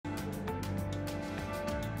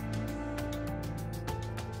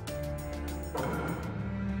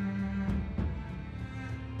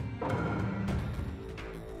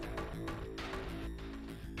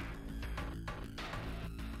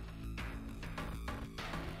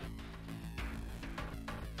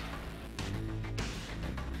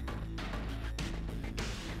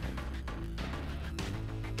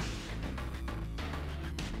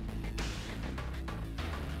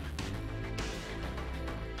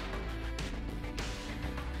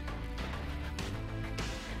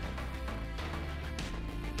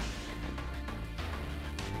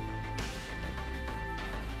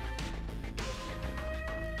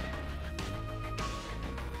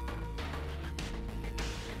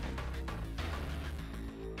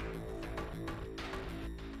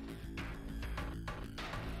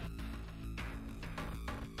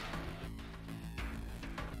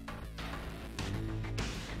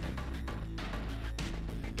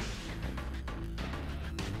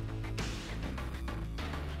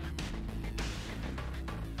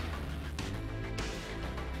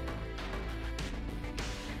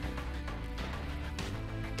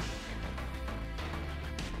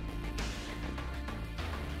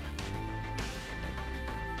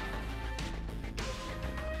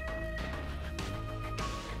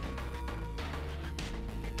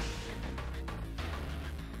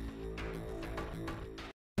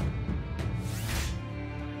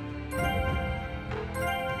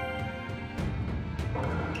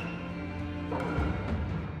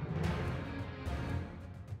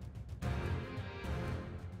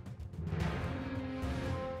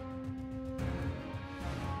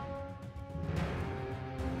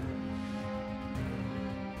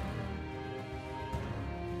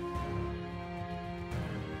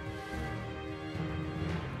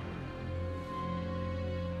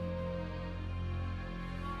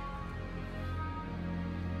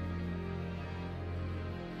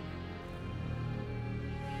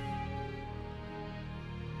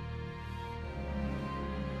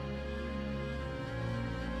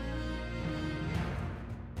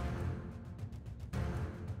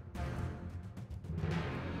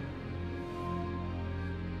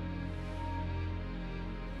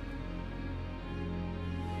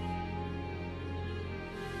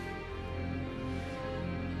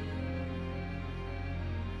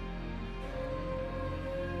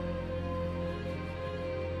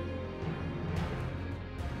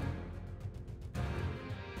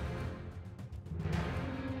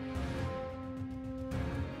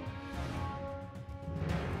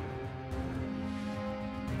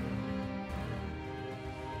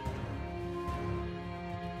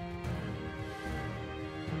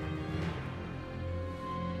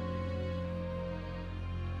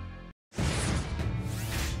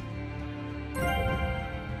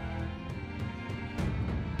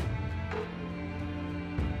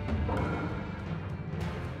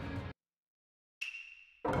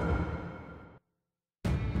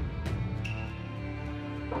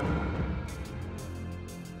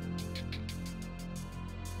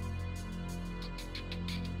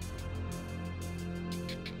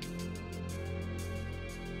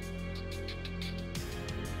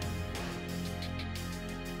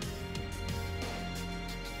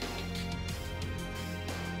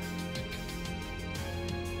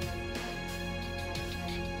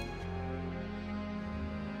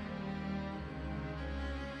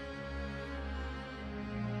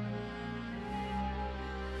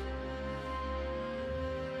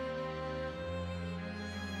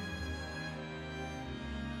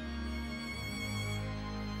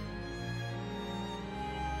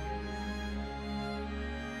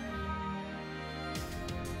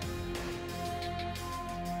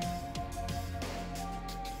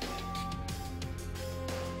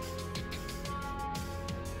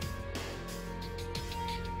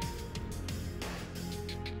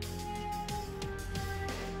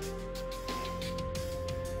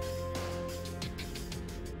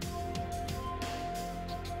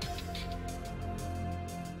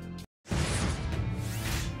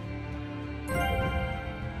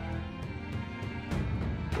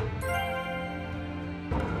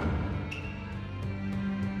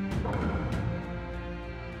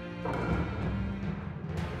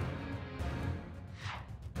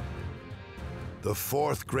The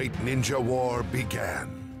Fourth Great Ninja War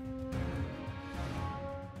began.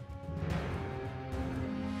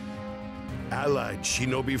 Allied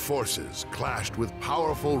shinobi forces clashed with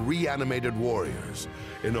powerful reanimated warriors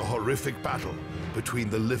in a horrific battle between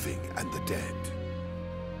the living and the dead.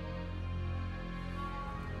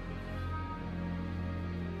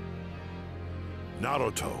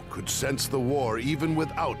 Naruto could sense the war even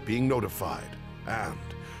without being notified, and,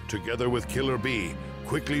 together with Killer Bee,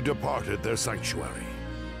 quickly departed their sanctuary.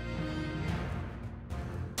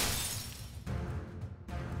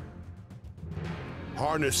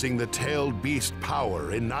 Harnessing the tailed beast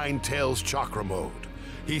power in Nine Tails chakra mode,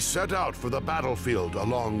 he set out for the battlefield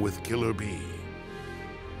along with Killer Bee.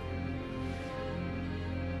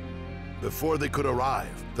 Before they could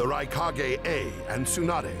arrive, the Raikage A and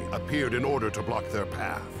Tsunade appeared in order to block their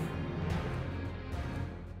path.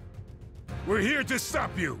 We're here to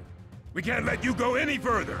stop you! We can't let you go any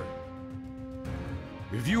further!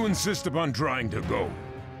 If you insist upon trying to go,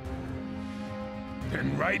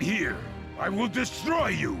 then right here, I will destroy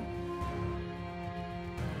you!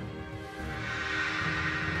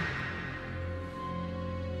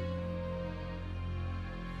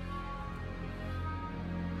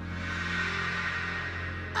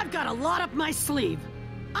 I've got a lot up my sleeve.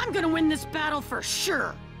 I'm gonna win this battle for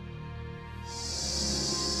sure.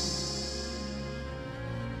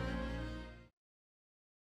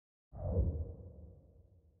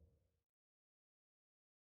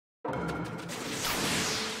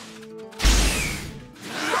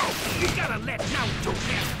 You gotta let Naruto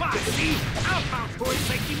pass by, see? I'll bounce for his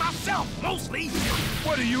safety myself, mostly.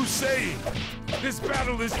 What are you saying? This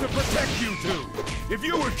battle is to protect you two. If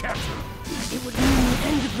you were captured, It would mean the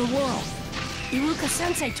end of the world.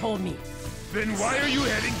 Iruka-sensei told me. then why are you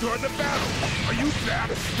heading toward the battle? Are you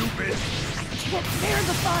that stupid? I can't bear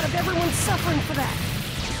the thought of everyone suffering for that.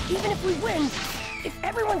 Even if we win, if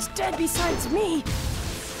everyone's dead besides me,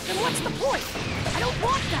 then what's the point? I don't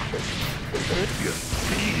want that.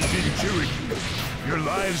 Please enjoy you. Your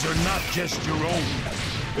lives are not just your own.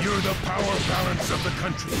 You're the power balance of the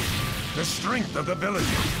country, the strength of the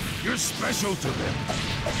villagers. You're special to them.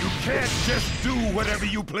 You can't just do whatever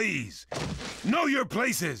you please. Know your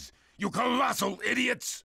places, you colossal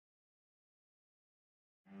idiots!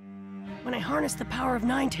 When I harnessed the power of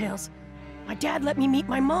Nine Tails, my dad let me meet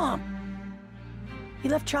my mom. He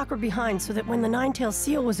left chakra behind so that when the Nine Tails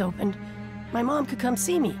seal was opened, my mom could come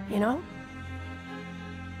see me, you know?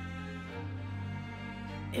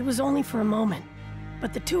 It was only for a moment,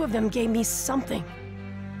 but the two of them gave me something.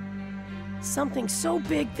 Something so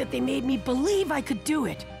big that they made me believe I could do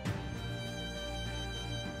it.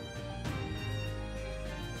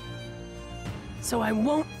 So I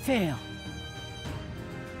won't fail.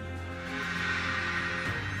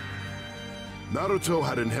 Naruto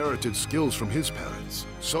had inherited skills from his parents.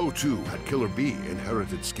 So too had Killer Bee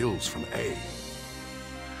inherited skills from A.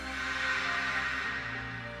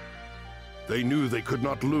 They knew they could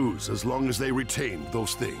not lose as long as they retained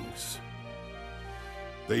those things.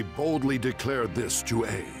 They boldly declared this to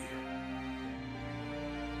A.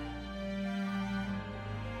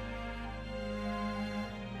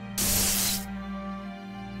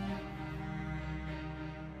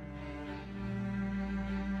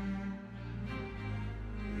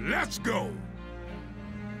 Let's go!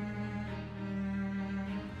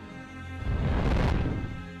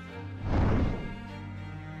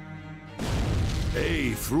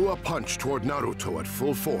 A threw a punch toward Naruto at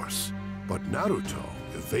full force, but Naruto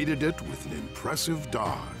evaded it with an impressive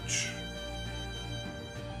dodge.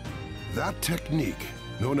 That technique,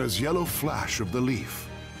 known as Yellow Flash of the Leaf,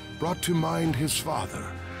 brought to mind his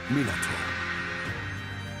father, Minato.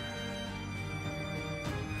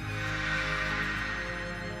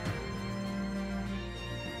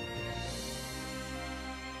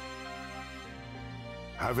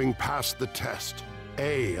 Having passed the test,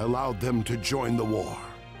 A allowed them to join the war.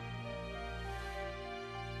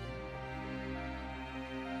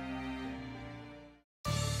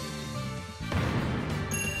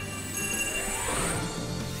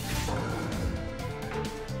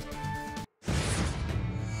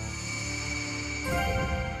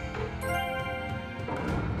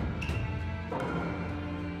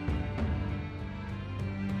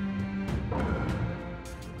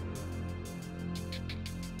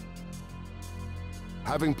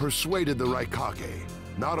 Having persuaded the Raikage,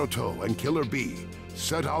 Naruto and Killer Bee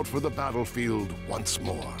set out for the battlefield once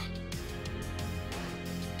more.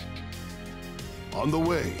 On the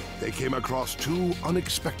way, they came across two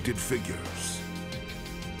unexpected figures.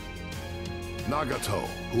 Nagato,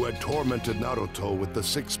 who had tormented Naruto with the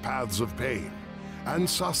 6 paths of pain, and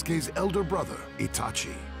Sasuke's elder brother,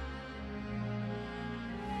 Itachi.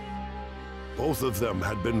 Both of them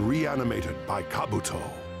had been reanimated by Kabuto.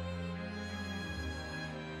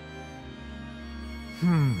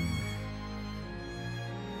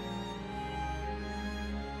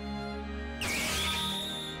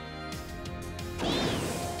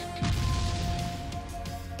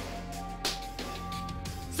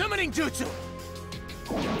 Summoning jutsu!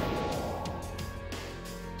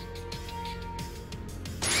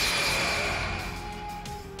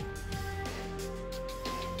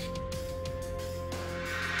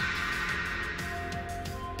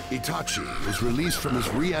 Itachi was released from his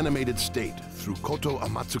reanimated state through Koto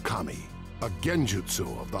Amatsukami, a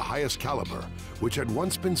genjutsu of the highest caliber which had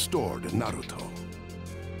once been stored in Naruto.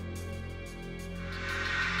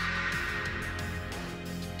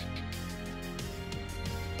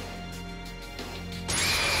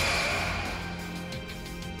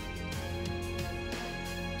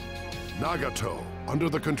 Nagato, under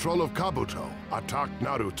the control of Kabuto, attacked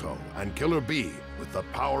Naruto and Killer Bee with the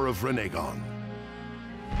power of Rinnegan.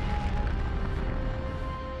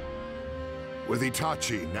 With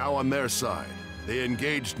Itachi now on their side, they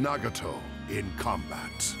engaged Nagato in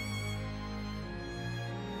combat.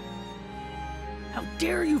 How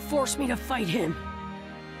dare you force me to fight him?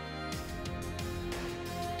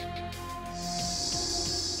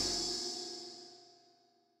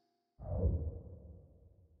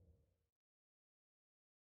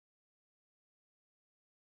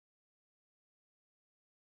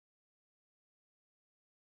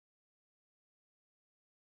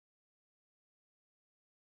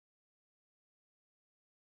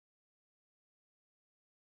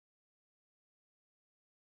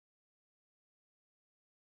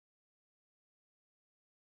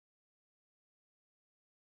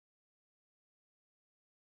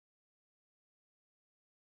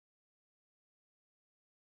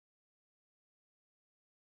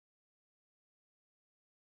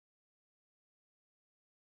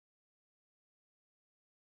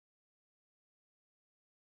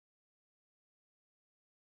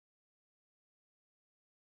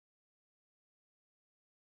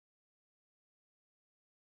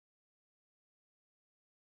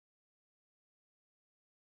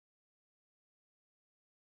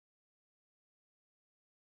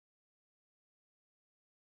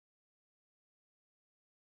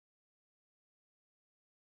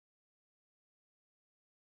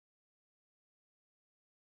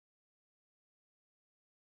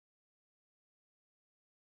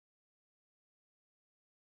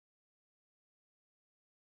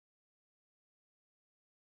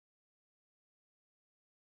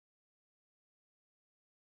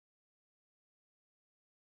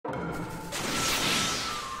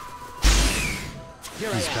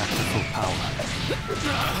 He's back to full power.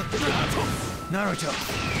 Naruto,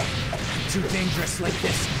 I'm too dangerous like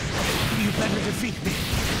this. You better defeat me.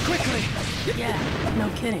 Quickly! Yeah, no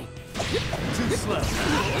kidding. Too slow.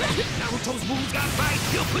 Naruto's moves got bite.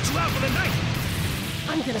 He'll put you out for the night.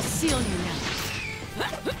 I'm gonna seal you now.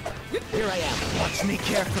 Here I am. Watch me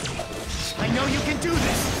carefully. I know you can do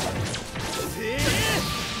this.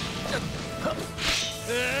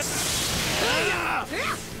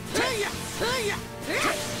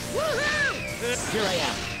 Here I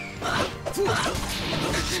am.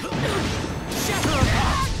 Shatter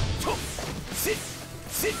apart! Sit!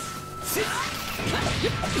 Sit! Sit!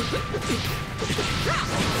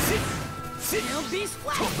 Sit! It'll be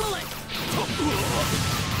splash bullet!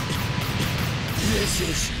 This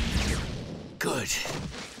is good.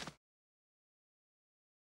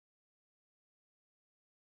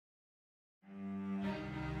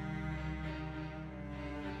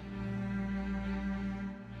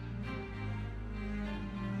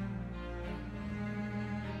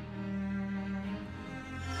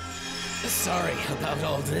 Sorry about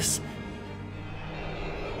all this.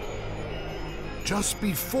 Just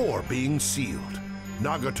before being sealed,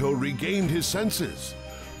 Nagato regained his senses.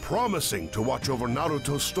 Promising to watch over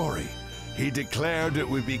Naruto's story, he declared it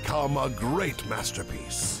would become a great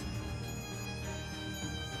masterpiece.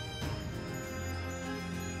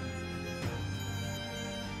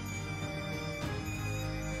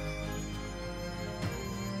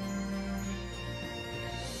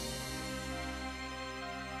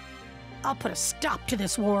 I'll put a stop to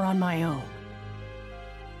this war on my own.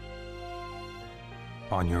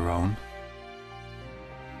 On your own?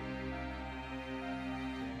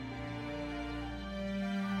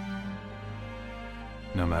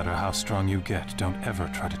 No matter how strong you get, don't ever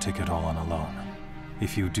try to take it all on alone.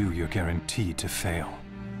 If you do, you're guaranteed to fail.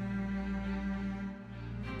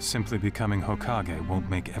 Simply becoming Hokage won't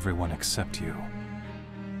make everyone accept you.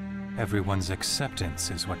 Everyone's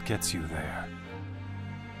acceptance is what gets you there.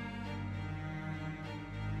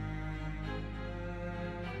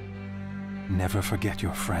 Never forget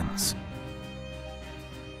your friends.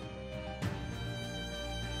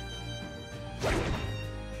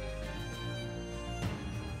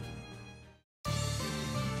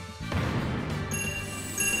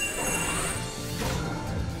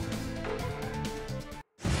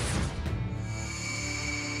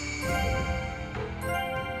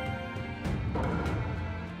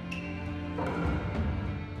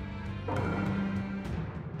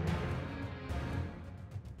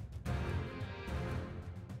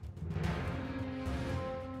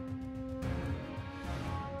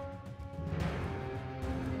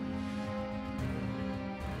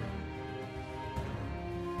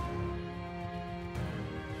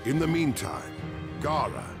 In the meantime,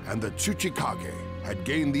 Gaara and the Tsuchikage had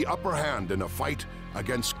gained the upper hand in a fight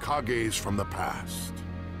against Kages from the past.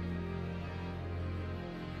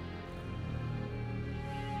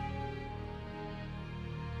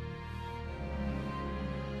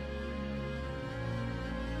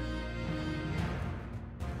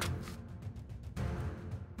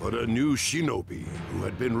 But a new shinobi who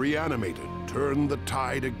had been reanimated turned the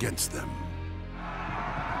tide against them.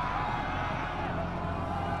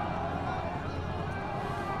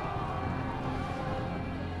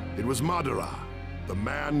 It was Madara, the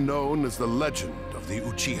man known as the Legend of the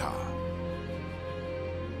Uchiha.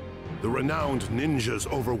 The renowned ninja's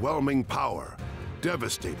overwhelming power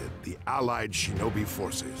devastated the allied shinobi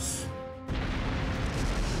forces.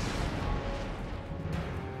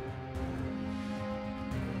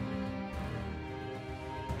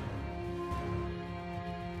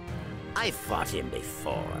 I fought him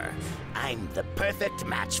before. I'm the perfect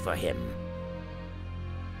match for him.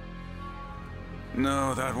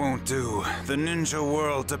 No, that won't do. The ninja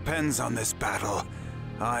world depends on this battle.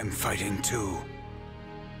 I'm fighting too.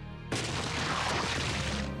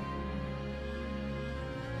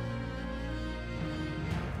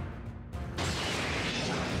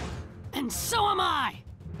 And so am I!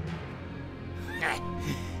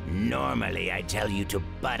 Normally, I tell you to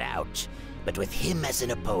butt out, but with him as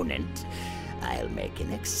an opponent, I'll make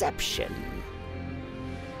an exception.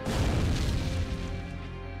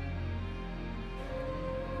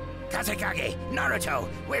 Kazekage, Naruto,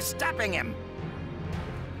 we're stopping him!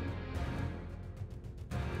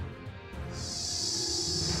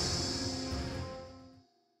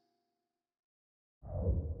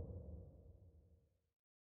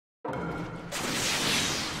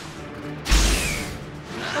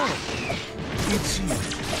 It's you,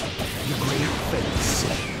 the great fence.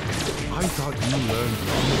 I thought you learned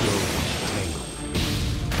long ago Tangle.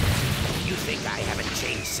 You think I haven't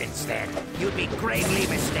changed since then? You'd be gravely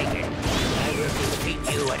mistaken. I will defeat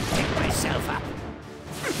you and pick myself up.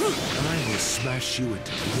 I will smash you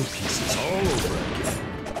into little pieces all over again.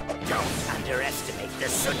 Don't underestimate the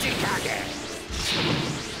Tsuchikage!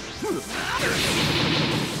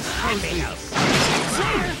 Let me help.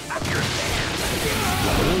 The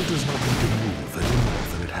world does not need to move any more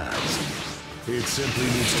than it has. It simply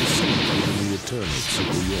needs to sleep within the eternal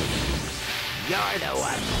Tsukuyomi. You're the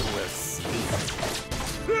one who will sleep.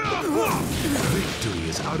 Victory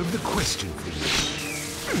is out of the question for you.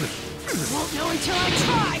 Won't know until I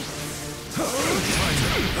try!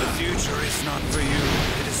 The future is not for you.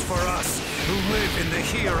 It is for us, who live in the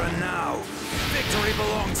here and now. Victory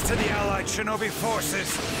belongs to the Allied Shinobi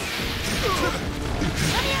forces.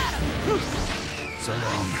 Let me at him! So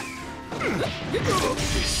long.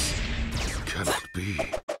 This cannot be.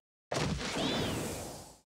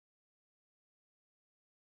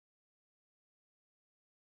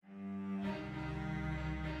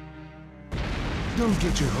 Don't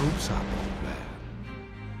get your hopes up, old man.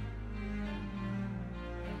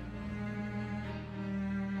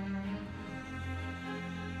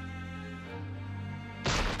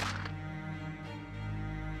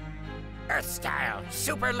 Earth-style,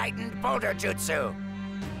 super-lightened boulder jutsu.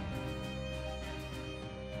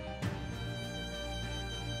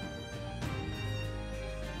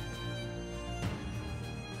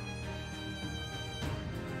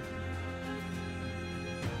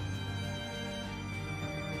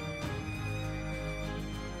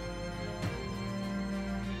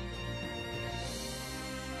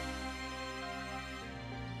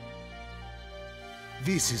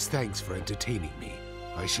 This is thanks for entertaining me.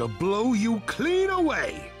 I shall blow you clean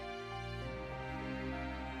away!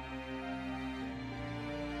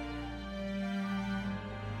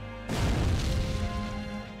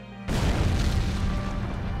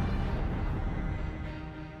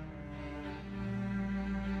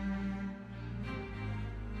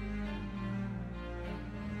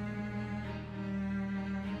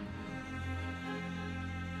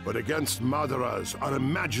 But against Madara's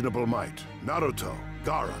unimaginable might, Naruto,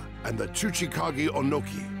 Gaara and the Tsuchikage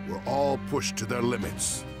Onoki were all pushed to their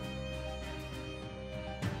limits.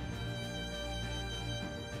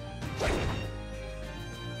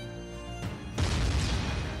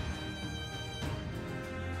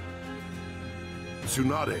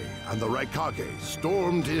 Tsunade and the Raikage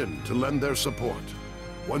stormed in to lend their support,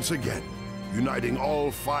 once again uniting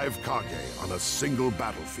all 5 Kage on a single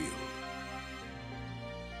battlefield.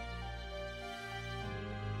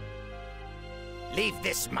 Leave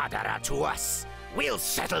this Madara to us. We'll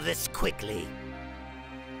settle this quickly.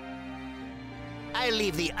 I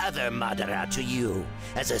leave the other Madara to you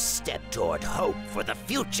as a step toward hope for the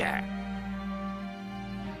future.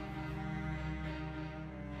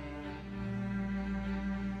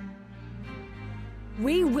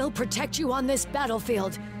 We will protect you on this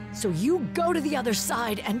battlefield, so you go to the other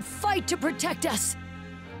side and fight to protect us!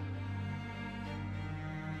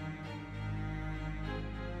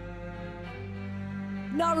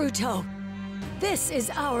 Naruto, this is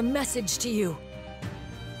our message to you.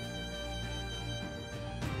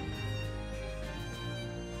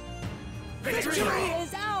 Victory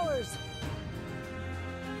is ours!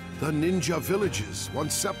 The ninja villages,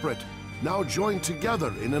 once separate, now joined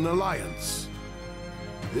together in an alliance.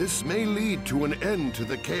 This may lead to an end to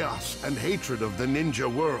the chaos and hatred of the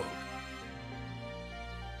ninja world.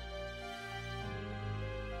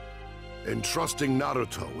 Entrusting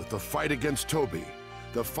Naruto with the fight against Tobi,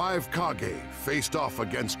 the 5 Kage faced off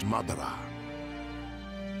against Madara.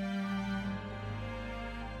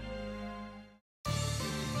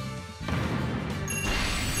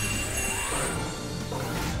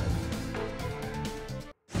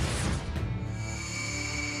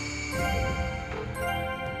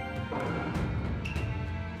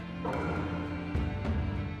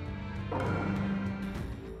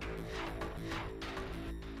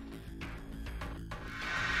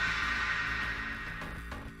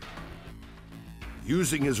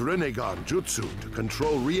 Using his Rinnegan jutsu to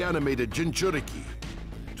control reanimated Jinchuriki,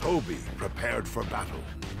 Tobi prepared for battle.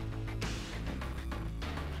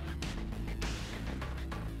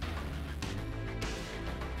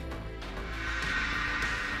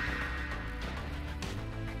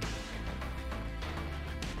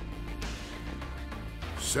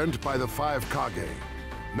 Sent by the 5 Kage,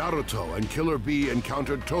 Naruto and Killer Bee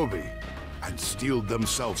encountered Tobi and steeled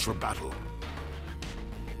themselves for battle.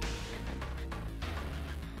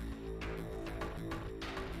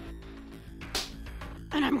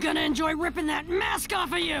 And I'm gonna enjoy ripping that mask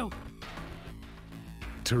off of you!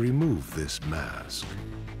 To remove this mask,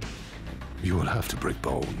 you will have to break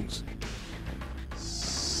bones.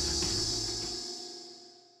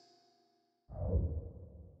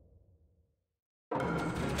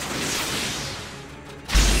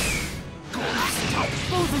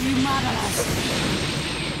 Both of you Madaras!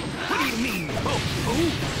 What do you mean, who?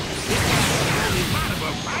 This is only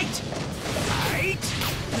Madara, right? Right?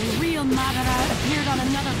 The real Madara appeared on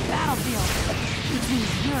another battlefield, which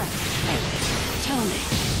means you're a fake. Tell me,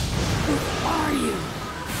 who are you?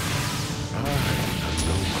 I am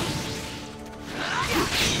no one.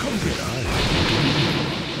 Come here,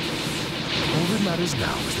 all that matters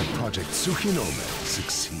now is that Project Tsuhinome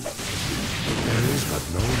succeeds. There is but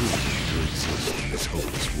no reason to exist in this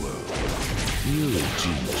hopeless world. You,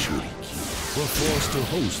 Jinchuriki, were forced to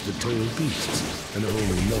host the tailed beasts and have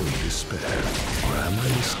only known despair. Or am I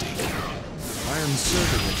mistaken? I am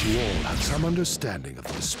certain that you all have some understanding of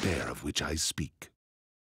the despair of which I speak.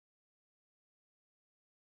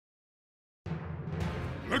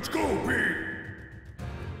 Let's go, B!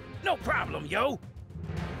 No problem, yo.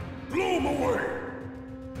 Blow him away!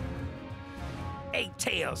 8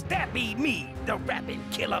 Tails, that be me, the rapping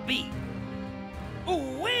Killer Bee.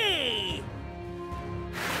 Ooh-wee!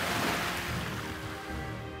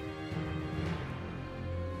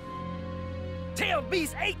 Tail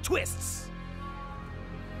Bee's 8 twists.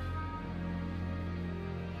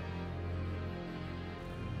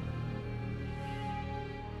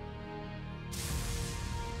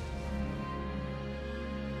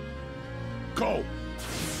 Go!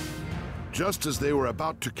 Just as they were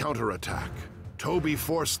about to counterattack, Tobi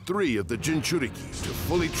forced 3 of the Jinchuriki to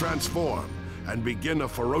fully transform and begin a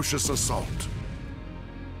ferocious assault.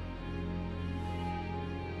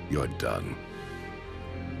 You're done.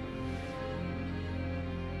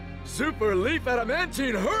 Super Leaf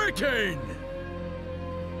Adamantine Hurricane!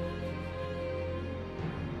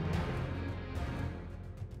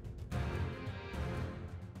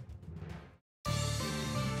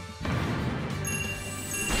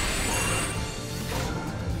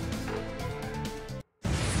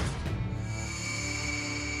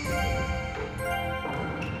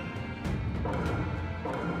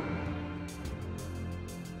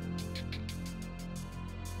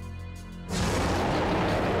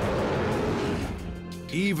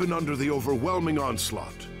 Even under the overwhelming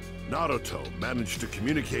onslaught, Naruto managed to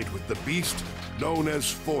communicate with the beast known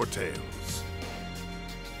as Four Tails.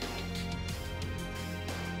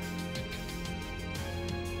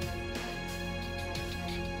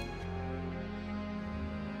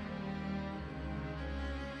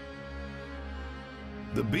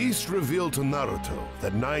 The beast revealed to Naruto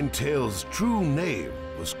that Nine Tails' true name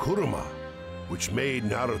was Kurama, which made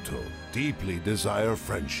Naruto deeply desire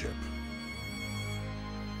friendship.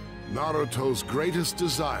 Naruto's greatest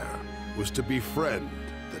desire was to befriend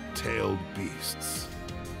the tailed beasts.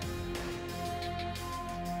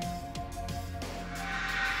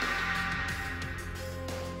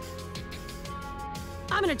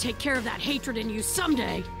 I'm gonna take care of that hatred in you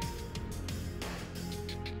someday.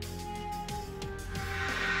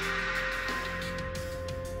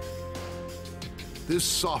 This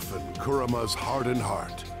softened Kurama's hardened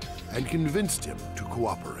heart and convinced him to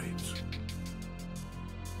cooperate.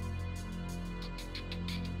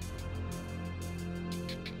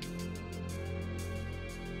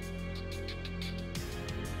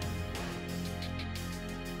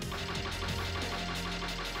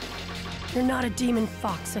 You're not a demon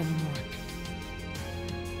fox anymore.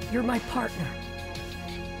 You're my partner.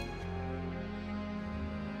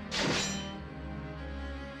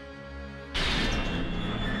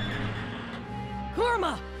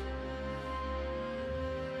 Kurama!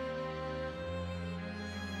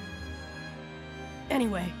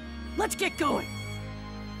 Anyway, let's get going.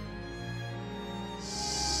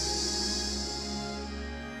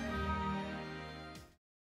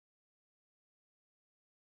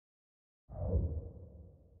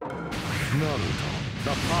 Naruto,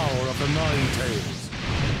 the power of the Nine Tails.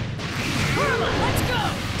 Kurama, let's go!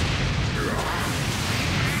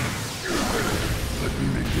 Let me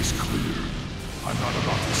make this clear. I'm not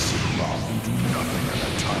about to sit around and do nothing at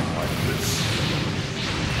a time like this.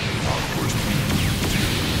 Our first meeting with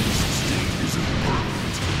this state isn't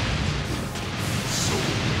perfect. So,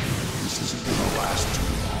 this isn't gonna last too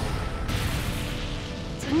long.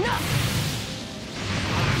 It's enough!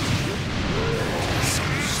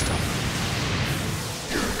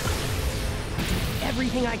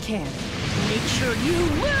 Everything I can to make sure you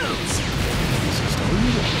lose!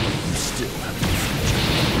 You still have no future.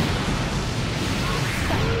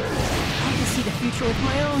 I can see the future with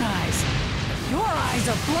my own eyes. Your eyes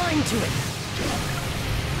are blind to it.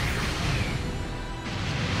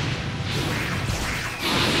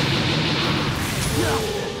 No,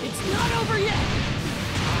 it's not over yet!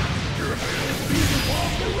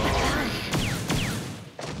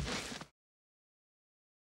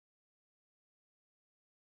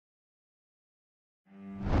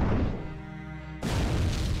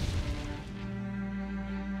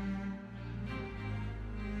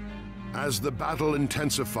 As the battle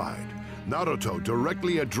intensified, Naruto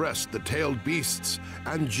directly addressed the tailed beasts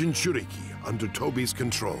and Jinchuriki under Tobi's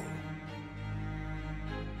control.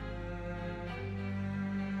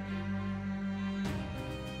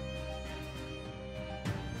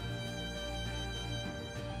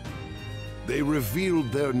 They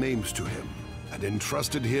revealed their names to him and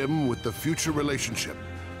entrusted him with the future relationship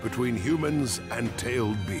between humans and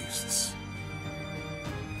tailed beasts.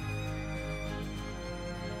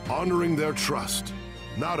 Honoring their trust,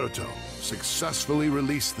 Naruto successfully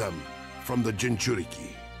released them from the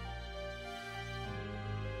Jinchuriki.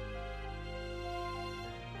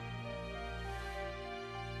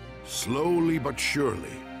 Slowly but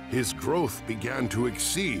surely, his growth began to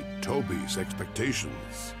exceed Tobi's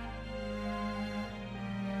expectations.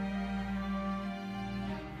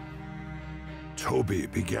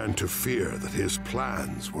 Tobi began to fear that his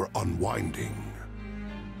plans were unwinding.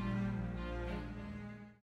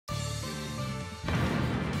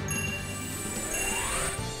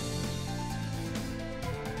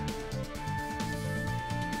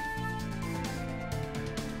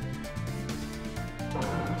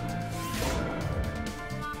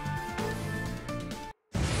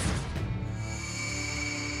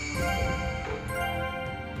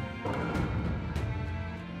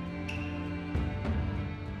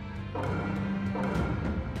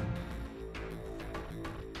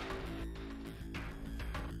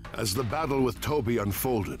 As the battle with Tobi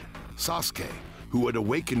unfolded, Sasuke, who had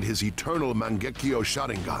awakened his eternal Mangekyo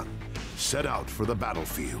Sharingan, set out for the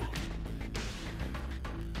battlefield.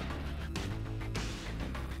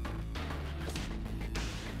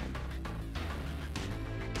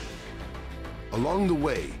 Along the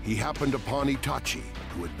way, he happened upon Itachi,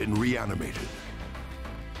 who had been reanimated.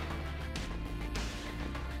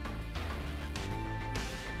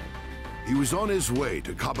 He was on his way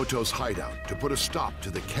to Kabuto's hideout to put a stop to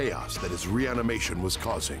the chaos that his reanimation was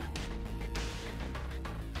causing.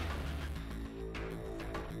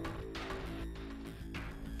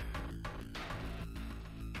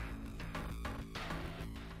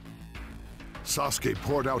 Sasuke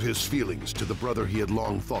poured out his feelings to the brother he had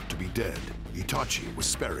long thought to be dead. Itachi was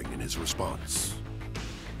sparing in his response.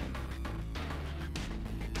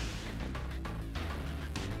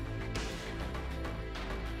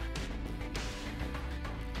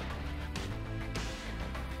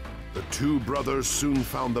 The two brothers soon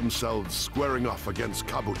found themselves squaring off against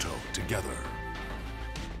Kabuto together.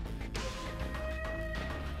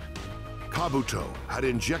 Kabuto had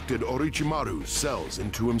injected Orochimaru's cells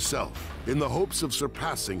into himself in the hopes of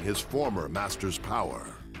surpassing his former master's power.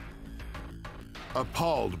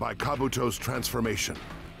 Appalled by Kabuto's transformation,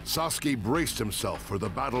 Sasuke braced himself for the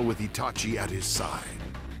battle with Itachi at his side.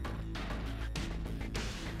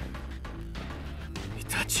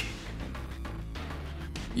 Itachi,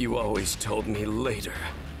 you always told me later,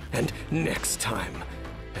 and next time,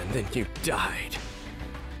 and then you died.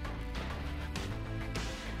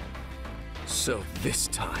 So this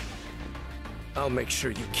time, I'll make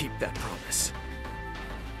sure you keep that promise.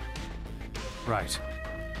 Right.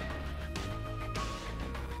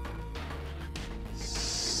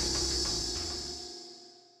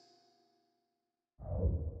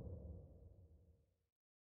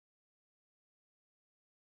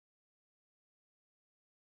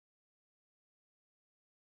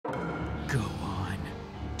 Go on.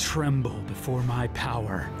 Tremble before my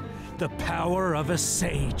power. The power of a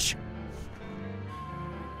sage.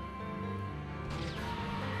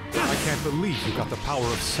 I can't believe you got the power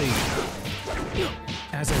of Sage.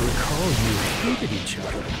 As I recall, you hated each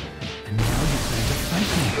other. And now you plan to fight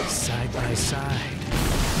me side by side.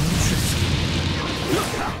 Interesting.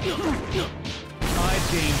 I've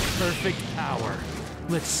gained perfect power.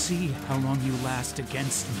 Let's see how long you last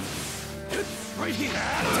against me. Right here!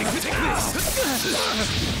 Take this!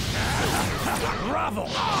 Bravo!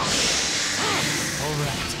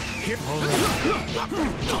 Alright. Here. Alright.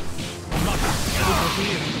 Over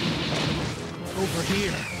here. Over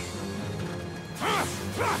here.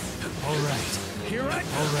 Alright. Here I go.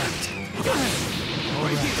 Alright.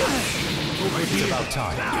 Alright. Over here. It's about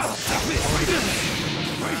time.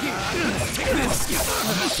 Right here! Take this!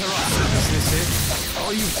 Is this it?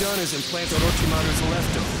 All you've done is implant Orochimaru's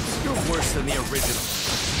leftovers. You're worse than the original.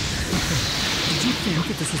 Did you think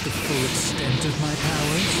that this was the full extent of my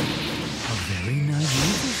powers? How very naive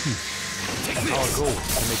of you. Our goal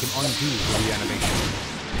is to make him undo the reanimation.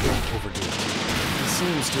 Don't overdo it. He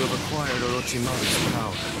seems to have acquired Orochimaru's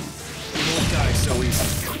power. He won't die so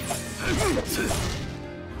easily.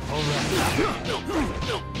 Alright.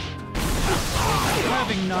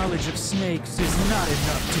 Having knowledge of snakes is not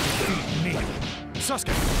enough to defeat me.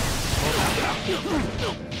 Sasuke!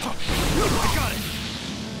 I got it!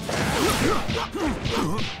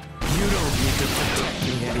 You don't need to protect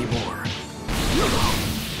me anymore.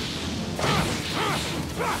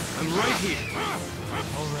 I'm right here.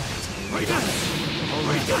 Alright. Right here.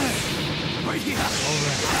 Alright. Right here.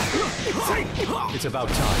 It's about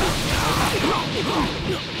time.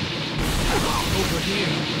 Over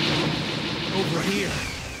here. Over here.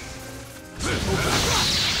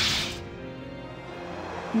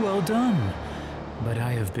 Well done. But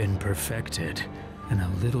I have been perfected, and a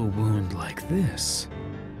little wound like this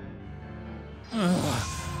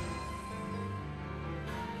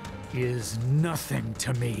is nothing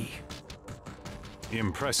to me.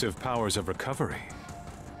 Impressive powers of recovery.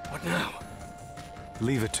 What now?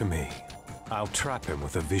 Leave it to me. I'll trap him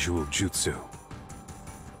with a visual jutsu.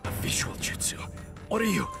 A visual jutsu? What are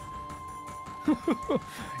you?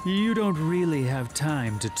 You don't really have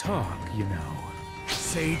time to talk, you know.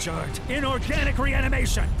 Sage art, inorganic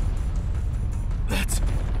reanimation! That's...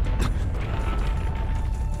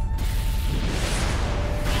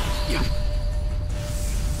 Yeah.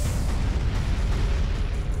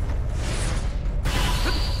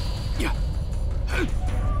 Yeah.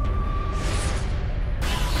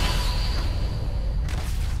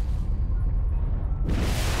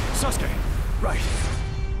 Sasuke! Right.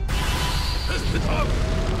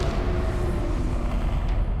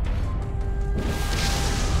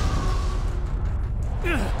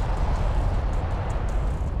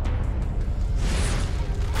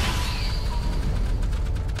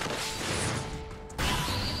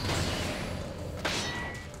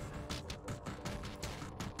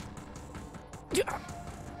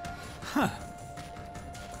 Huh.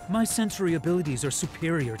 My sensory abilities are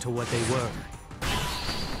superior to what they were.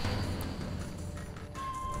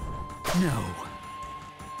 No.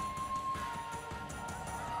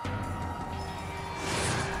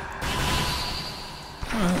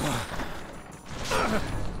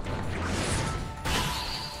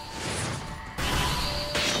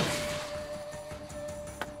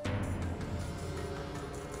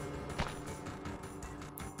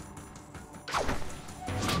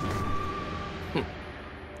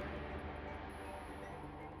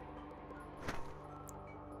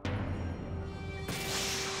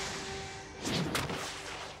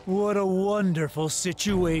 What a wonderful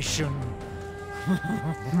situation.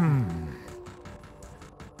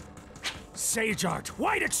 Sage Art,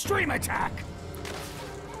 White Extreme Attack!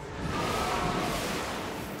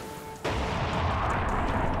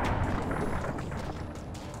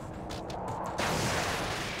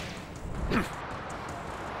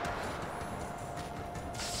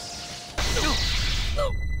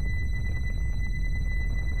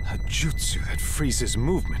 A jutsu that freezes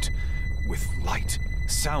movement with light,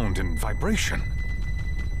 sound, and vibration.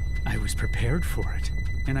 I was prepared for it,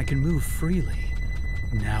 and I can move freely.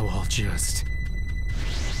 Now I'll just...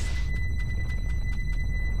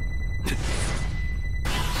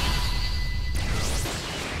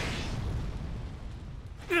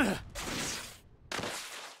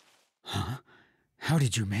 Huh? How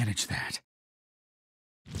did you manage that?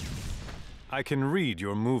 I can read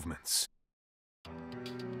your movements.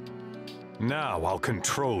 Now I'll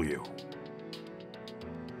control you.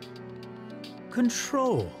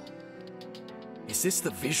 Control? Is this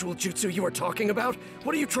the visual jutsu you were talking about?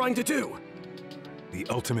 What are you trying to do? The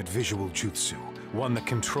ultimate visual jutsu, one that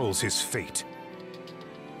controls his fate.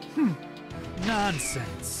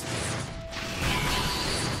 Nonsense.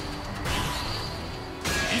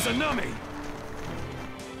 He's a nummy!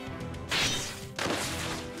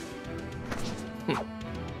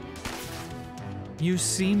 You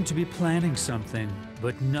seem to be planning something,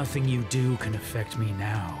 but nothing you do can affect me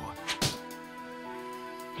now.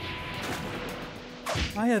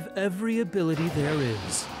 I have every ability there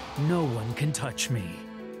is. No one can touch me.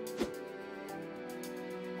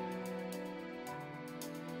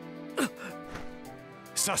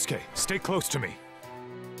 Sasuke, stay close to me.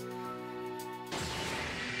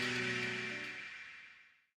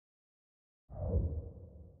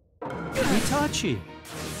 Itachi,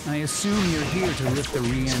 I assume you're here to lift the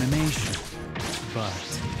reanimation.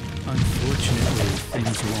 But, unfortunately,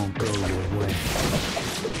 things won't go your way.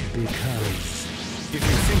 Because... If you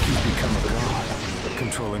think you've become a god,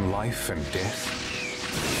 controlling life and death,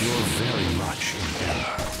 you're very much in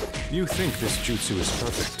error. You think this jutsu is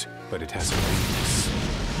perfect, but it has a weakness.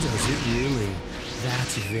 Does it really?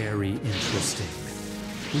 That's very interesting.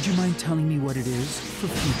 Would you mind telling me what it is for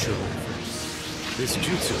future reference? This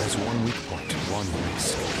jutsu has one weak point, one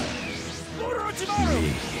risk.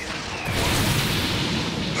 Me.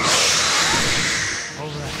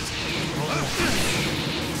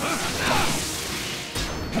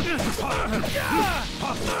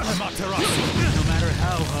 No matter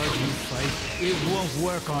how hard you fight, it won't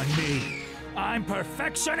work on me. I'm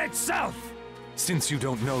perfection itself! Since you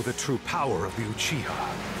don't know the true power of the Uchiha,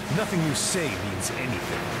 nothing you say means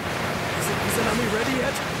anything. Is Izanami ready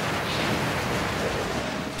yet?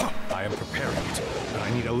 I am preparing it, but I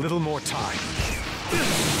need a little more time.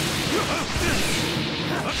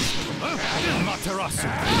 Amaterasu!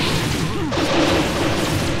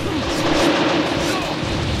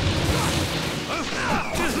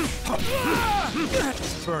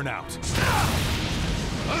 Burn out.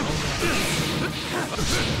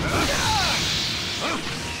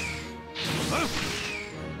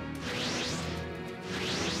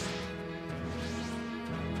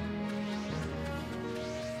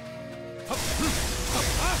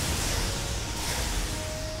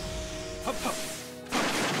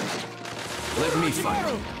 Let me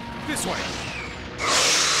fight. This way.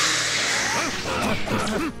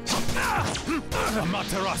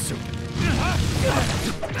 Amaterasu.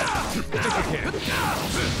 Think again.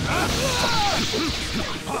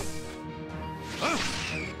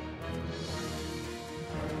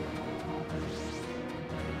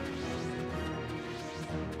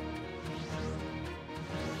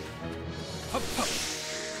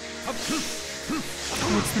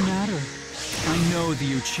 What's the matter? I know the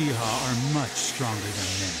Uchiha are much stronger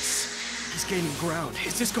than this. He's gaining ground.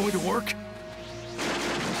 Is this going to work?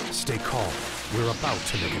 Stay calm. We're about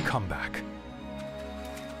to make a comeback.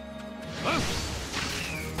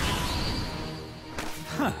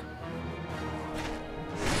 Huh.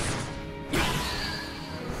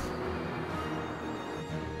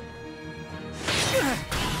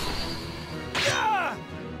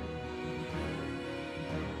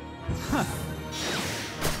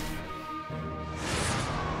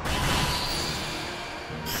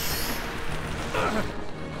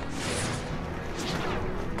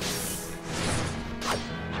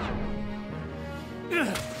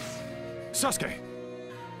 Sasuke!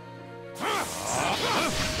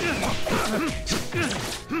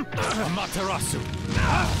 Amaterasu!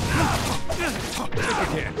 Think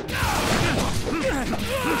again.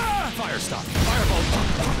 Fire stop! Fireball!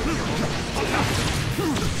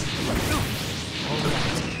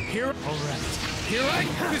 All right. Here I...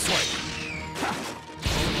 This way!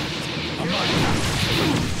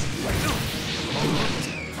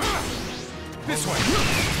 This way!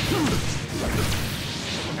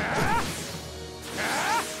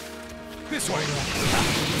 This way!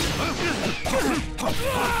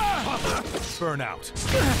 Burn out.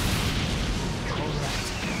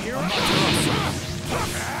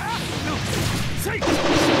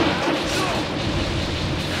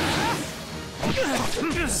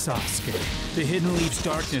 Sasuke, the Hidden Leaf's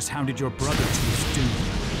darkness hounded your brother to his doom.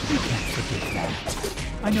 You can't forget that.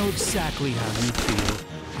 I know exactly how you feel.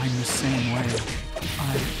 I'm the same way.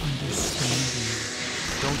 I understand you.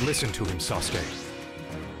 Don't listen to him, Sasuke.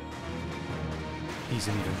 He's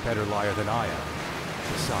an even better liar than I am.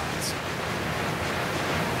 Besides,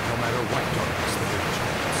 no matter what darkness the village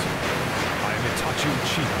holds, I am Itachi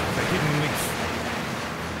Uchiha, the Hidden Leaf.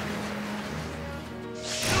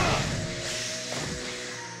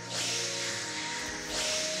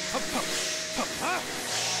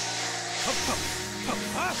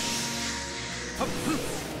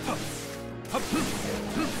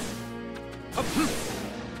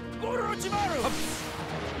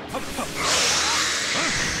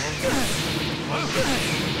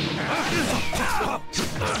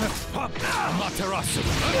 Amaterasu!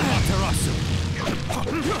 Amaterasu!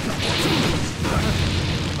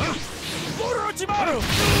 Orochimaru!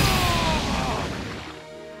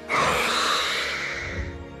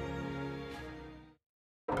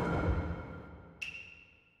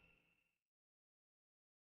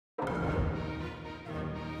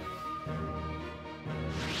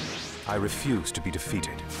 I refuse to be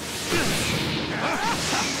defeated.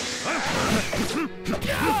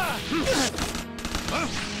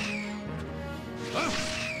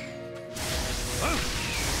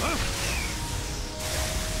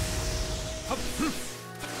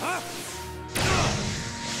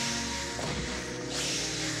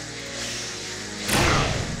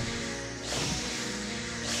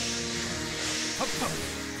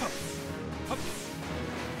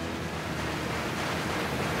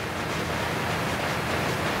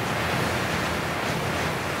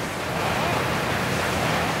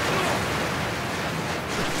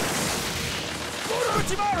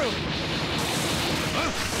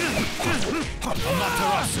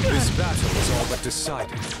 Amaterasu, this battle is all but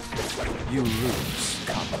decided. You lose,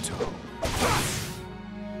 Kabuto.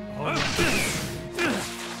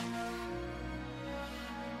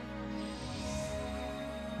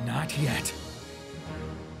 Not yet.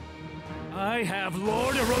 I have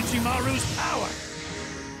Lord Orochimaru's power!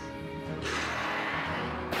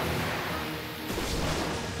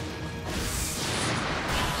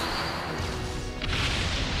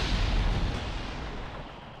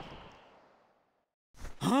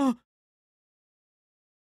 Huh?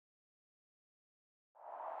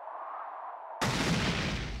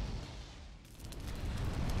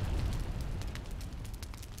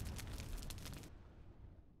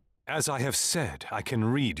 As I have said, I can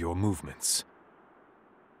read your movements.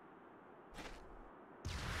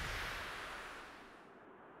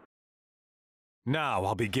 Now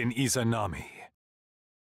I'll begin Izanami.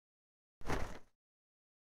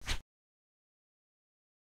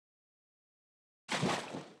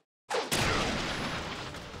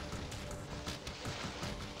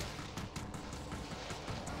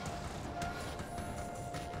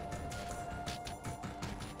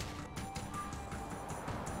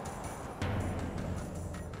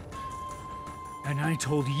 And I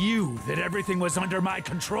told you that everything was under my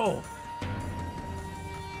control.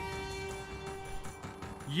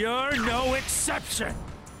 You're no exception!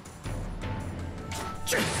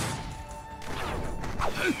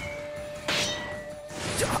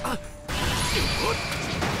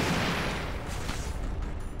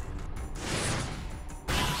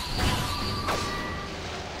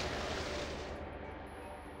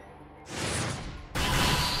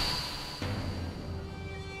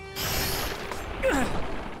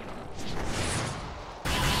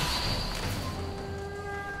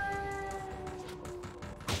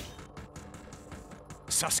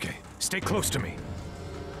 Sasuke, stay close to me.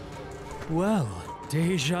 Well,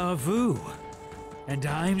 déjà vu. And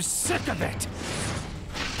I'm sick of it!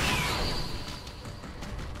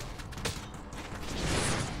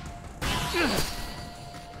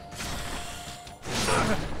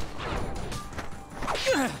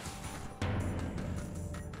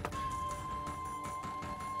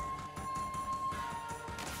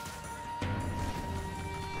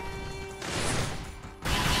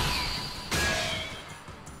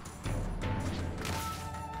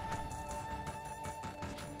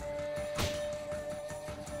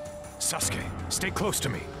 Sasuke, stay close to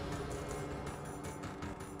me.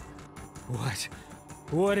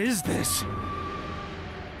 What is this?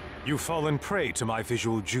 You've fallen prey to my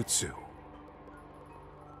visual jutsu.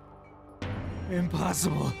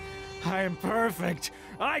 Impossible. I am perfect.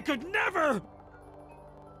 I could never!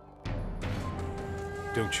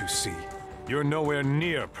 Don't you see? You're nowhere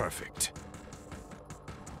near perfect.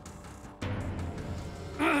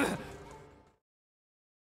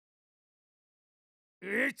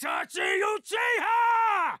 Itachi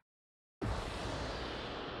Uchiha!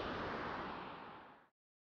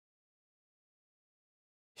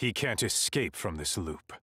 He can't escape from this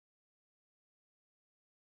loop.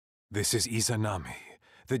 This is Izanami,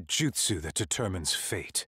 the jutsu that determines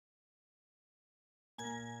fate.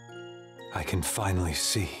 I can finally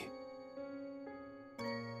see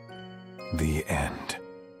the end.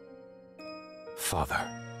 Father,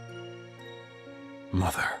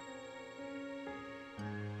 Mother,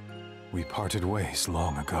 we parted ways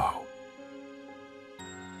long ago.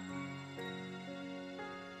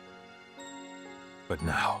 But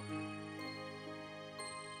now,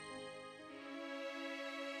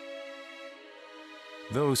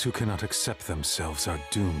 those who cannot accept themselves are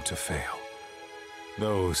doomed to fail.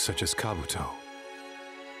 Those such as Kabuto.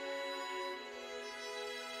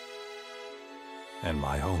 And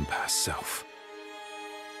my own past self.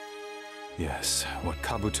 Yes, what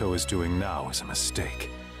Kabuto is doing now is a mistake.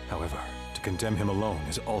 However, to condemn him alone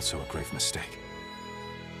is also a grave mistake.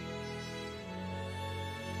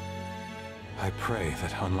 I pray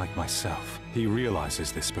that, unlike myself, he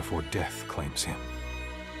realizes this before death claims him.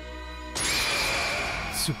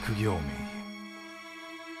 Tsukuyomi.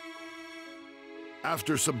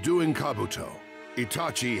 After subduing Kabuto,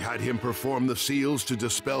 Itachi had him perform the seals to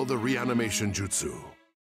dispel the reanimation jutsu.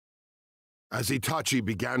 As Itachi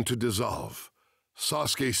began to dissolve,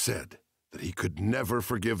 Sasuke said that he could never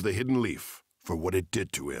forgive the Hidden Leaf for what it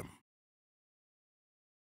did to him.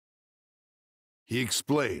 He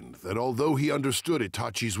explained that although he understood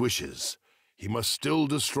Itachi's wishes, he must still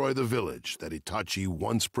destroy the village that Itachi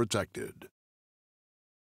once protected.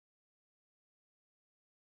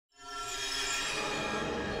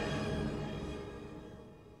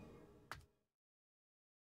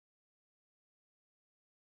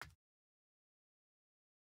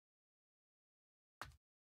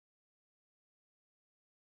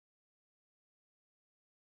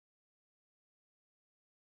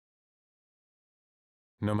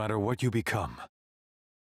 No matter what you become,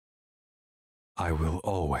 I will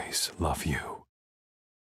always love you.